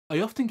I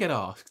often get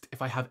asked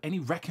if I have any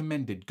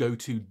recommended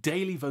go-to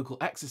daily vocal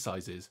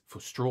exercises for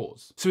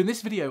straws. So in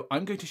this video,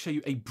 I'm going to show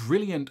you a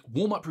brilliant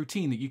warm-up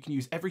routine that you can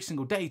use every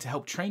single day to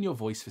help train your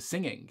voice for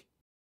singing.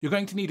 You're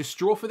going to need a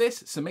straw for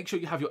this, so make sure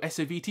you have your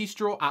SOVT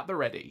straw at the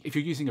ready. If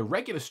you're using a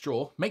regular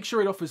straw, make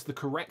sure it offers the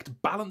correct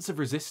balance of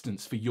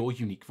resistance for your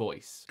unique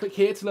voice. Click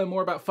here to learn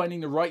more about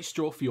finding the right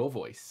straw for your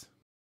voice.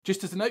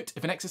 Just as a note,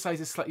 if an exercise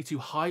is slightly too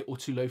high or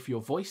too low for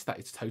your voice, that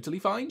is totally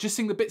fine. Just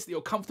sing the bits that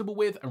you're comfortable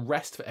with and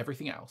rest for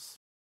everything else.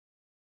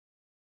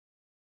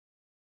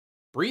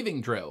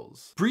 Breathing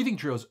drills. Breathing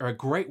drills are a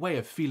great way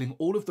of feeling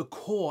all of the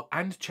core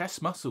and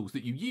chest muscles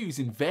that you use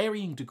in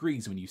varying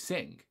degrees when you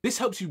sing. This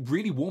helps you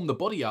really warm the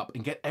body up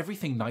and get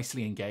everything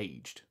nicely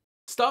engaged.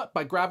 Start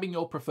by grabbing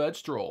your preferred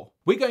straw.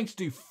 We're going to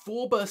do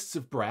 4 bursts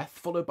of breath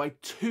followed by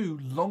 2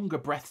 longer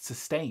breath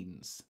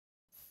sustains.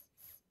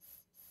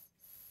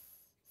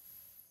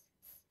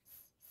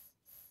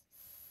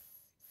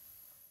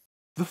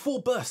 The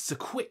 4 bursts are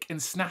quick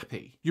and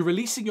snappy. You're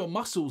releasing your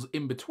muscles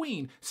in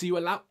between, so you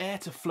allow air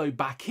to flow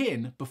back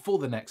in before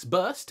the next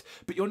burst,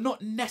 but you're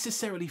not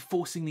necessarily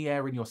forcing the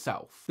air in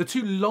yourself. The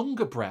 2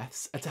 longer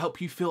breaths are to help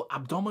you feel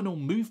abdominal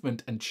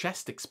movement and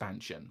chest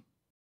expansion.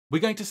 We're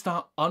going to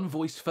start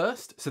unvoiced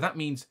first, so that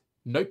means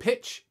no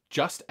pitch,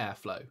 just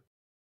airflow.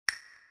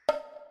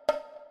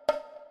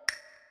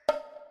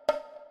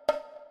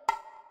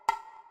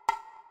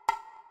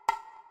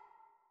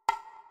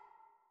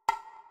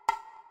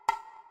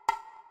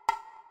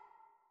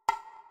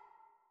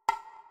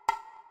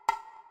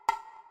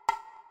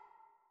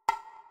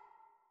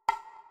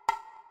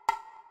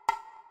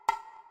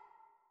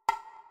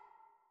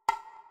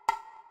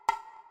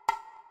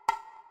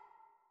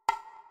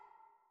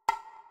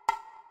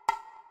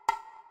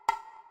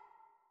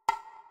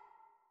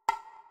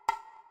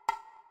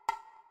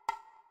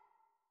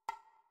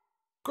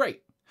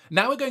 Great.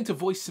 Now we're going to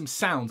voice some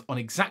sounds on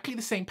exactly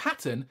the same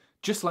pattern,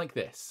 just like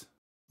this.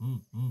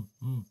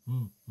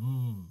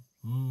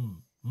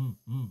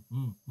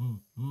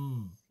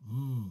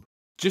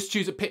 Just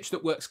choose a pitch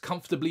that works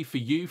comfortably for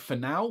you for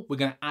now. We're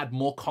going to add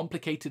more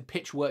complicated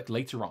pitch work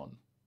later on.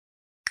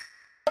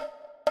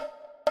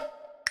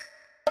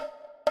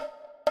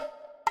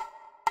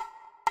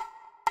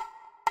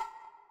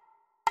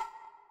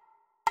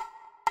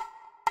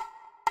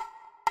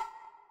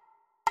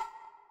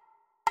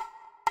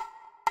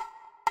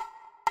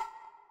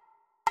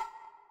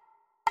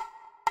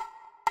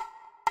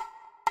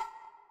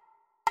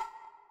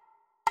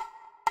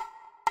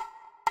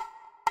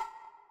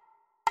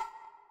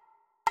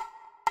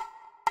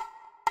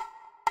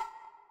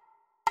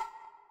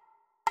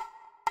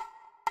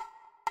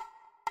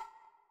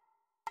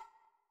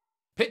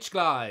 Pitch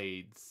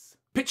glides.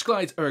 Pitch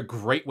glides are a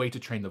great way to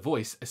train the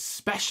voice,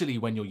 especially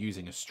when you're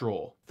using a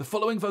straw. The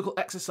following vocal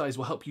exercise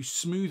will help you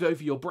smooth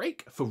over your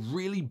break for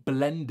really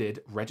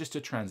blended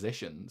register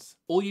transitions.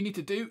 All you need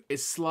to do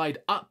is slide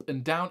up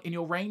and down in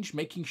your range,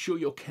 making sure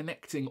you're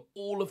connecting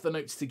all of the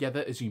notes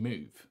together as you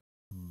move.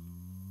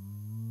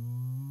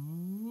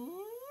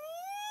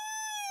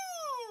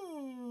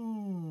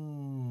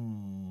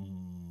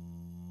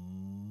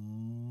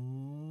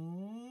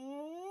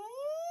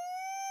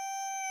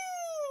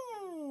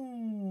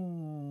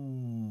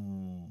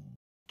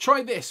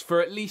 Try this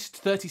for at least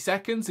 30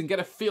 seconds and get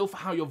a feel for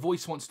how your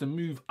voice wants to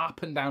move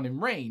up and down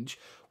in range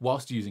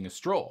whilst using a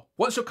straw.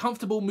 Once you're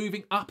comfortable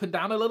moving up and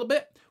down a little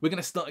bit, we're going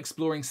to start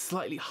exploring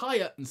slightly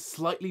higher and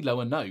slightly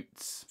lower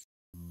notes.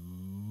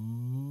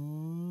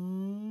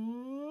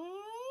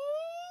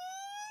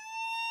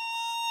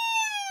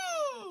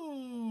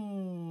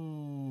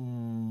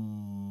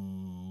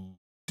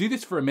 Do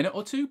this for a minute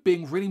or two,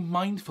 being really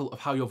mindful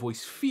of how your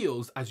voice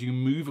feels as you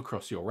move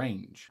across your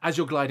range. As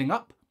you're gliding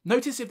up,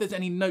 notice if there's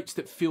any notes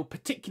that feel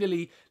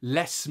particularly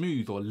less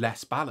smooth or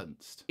less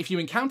balanced. If you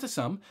encounter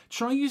some,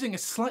 try using a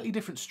slightly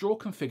different straw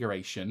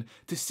configuration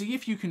to see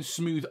if you can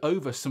smooth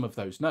over some of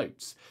those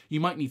notes. You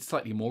might need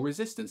slightly more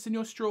resistance in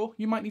your straw,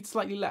 you might need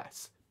slightly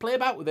less. Play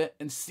about with it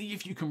and see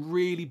if you can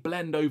really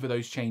blend over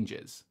those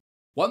changes.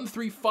 1,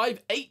 3,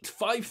 5, 8,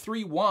 5,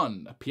 3,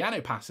 1,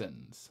 piano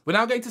patterns. We're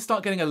now going to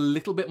start getting a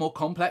little bit more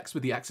complex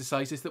with the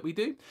exercises that we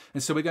do,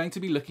 and so we're going to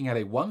be looking at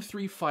a 1,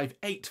 3, 5,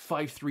 8,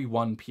 5, 3,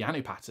 1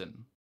 piano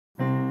pattern.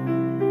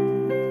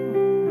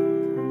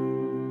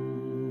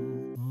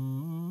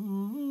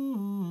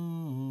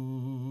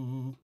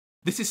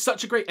 This is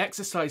such a great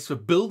exercise for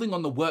building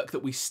on the work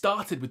that we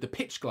started with the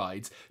pitch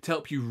glides to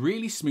help you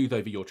really smooth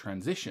over your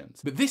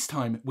transitions. But this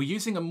time, we're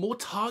using a more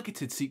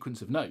targeted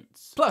sequence of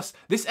notes. Plus,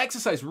 this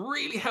exercise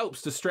really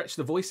helps to stretch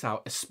the voice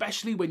out,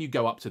 especially when you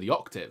go up to the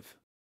octave.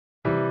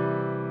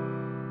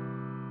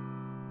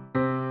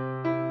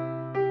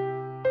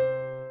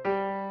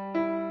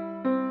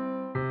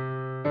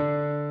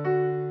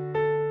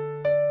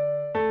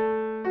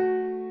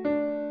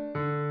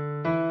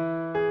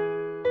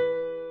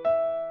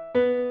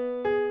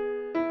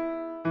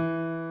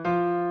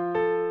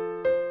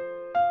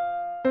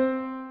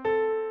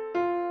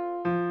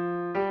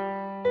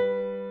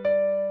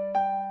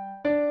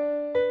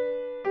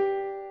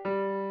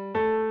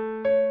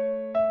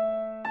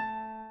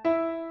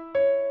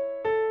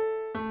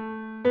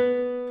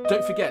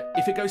 Don't forget,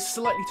 if it goes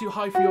slightly too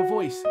high for your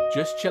voice,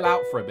 just chill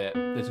out for a bit.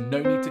 There's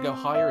no need to go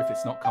higher if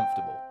it's not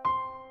comfortable.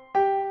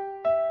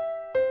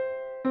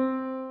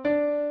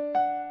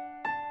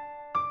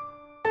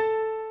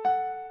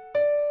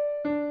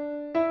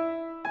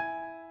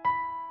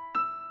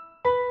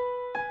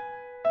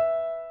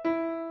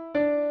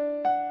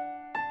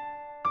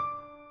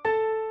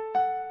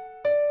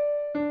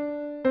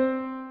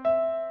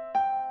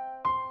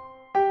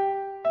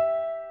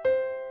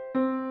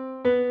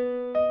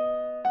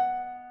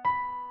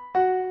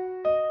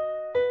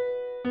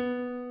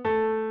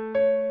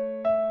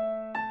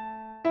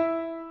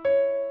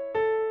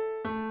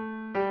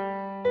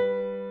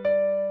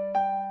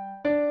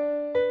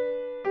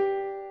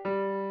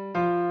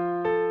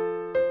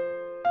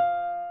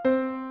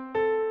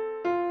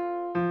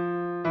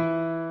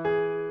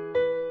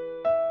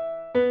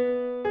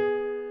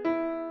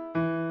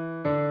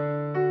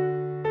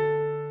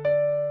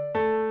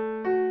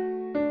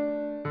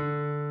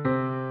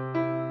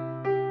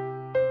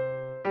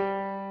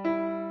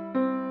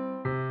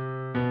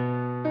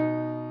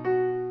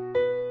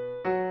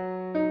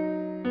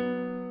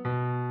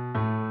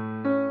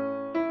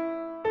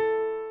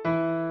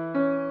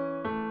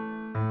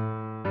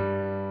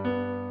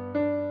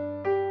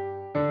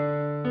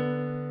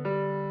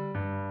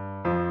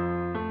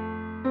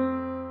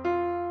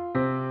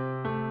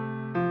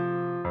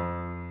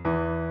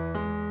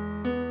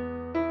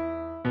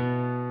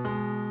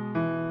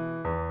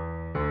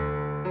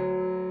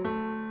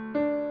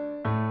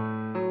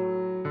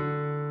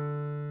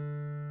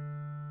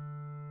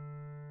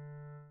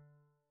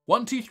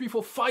 One, 2, 3,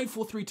 4, 5,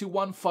 4, 3, 2,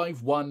 1,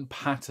 5, 1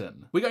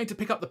 pattern. We're going to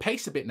pick up the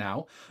pace a bit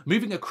now,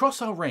 moving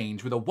across our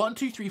range with a 1,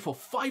 2, 3, 4,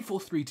 5, 4,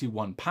 3, 2,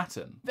 1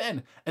 pattern.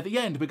 Then, at the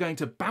end, we're going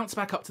to bounce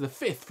back up to the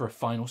fifth for a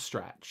final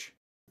stretch.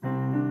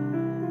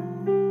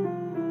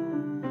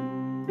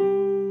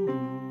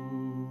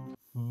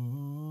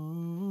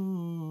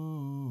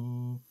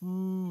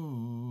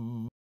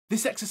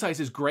 This exercise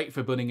is great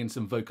for building in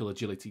some vocal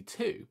agility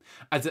too,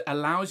 as it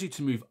allows you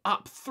to move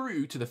up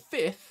through to the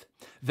fifth,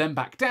 then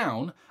back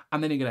down,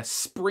 and then you're going to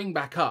spring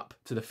back up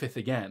to the fifth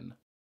again.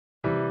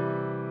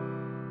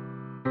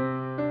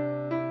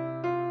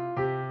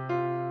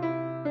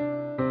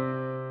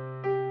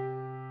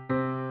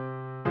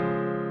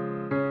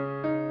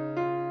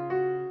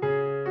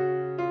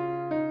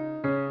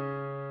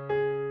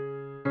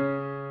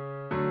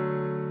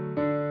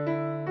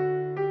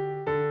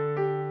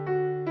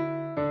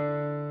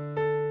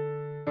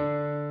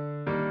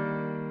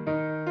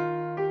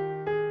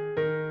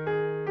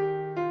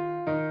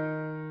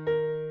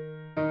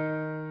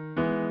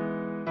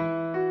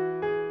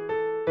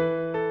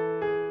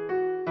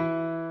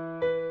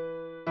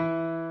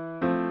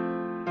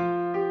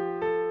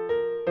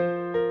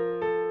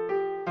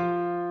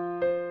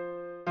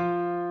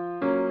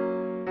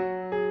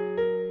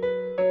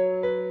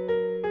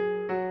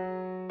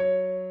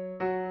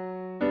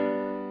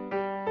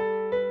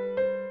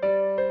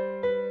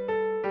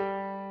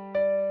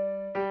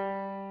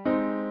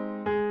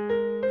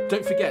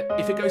 Don't forget,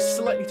 if it goes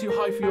slightly too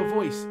high for your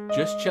voice,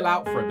 just chill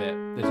out for a bit.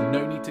 There's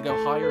no need to go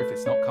higher if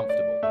it's not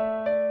comfortable.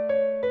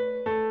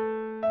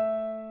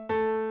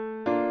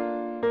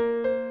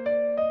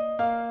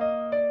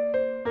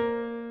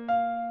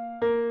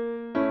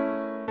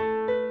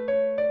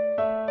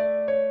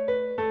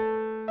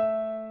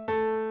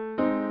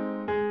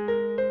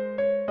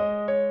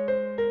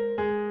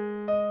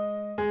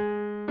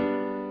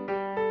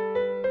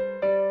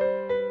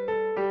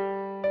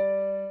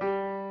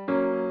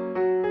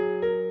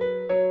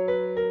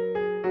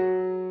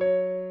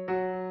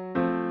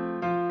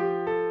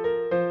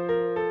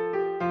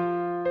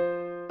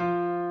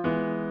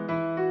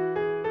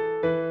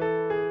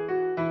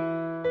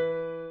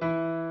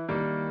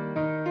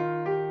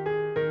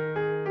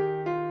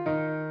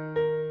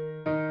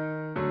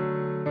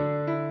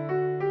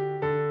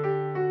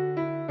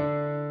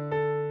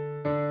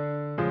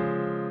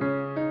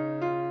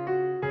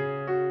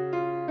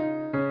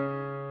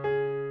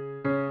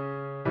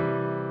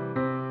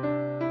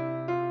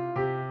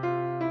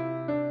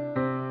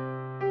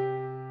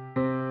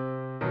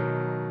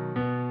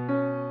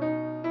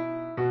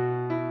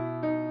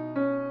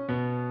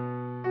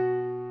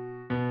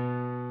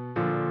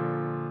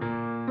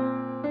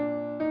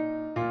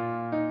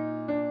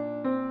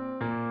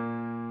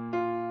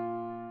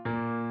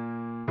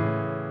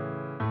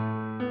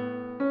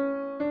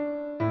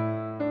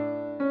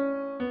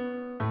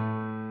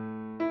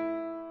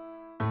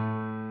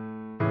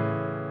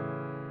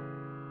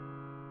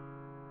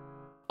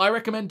 I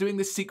recommend doing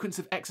this sequence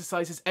of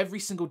exercises every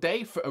single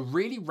day for a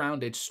really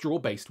rounded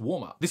straw-based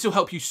warm-up. This will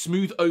help you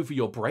smooth over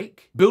your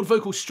break, build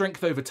vocal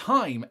strength over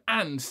time,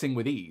 and sing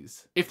with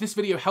ease. If this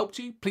video helped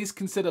you, please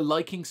consider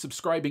liking,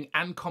 subscribing,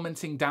 and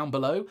commenting down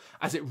below,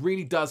 as it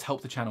really does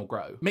help the channel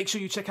grow. Make sure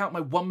you check out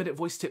my 1-minute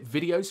voice tip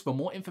videos for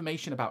more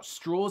information about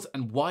straws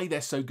and why they're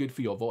so good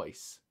for your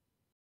voice.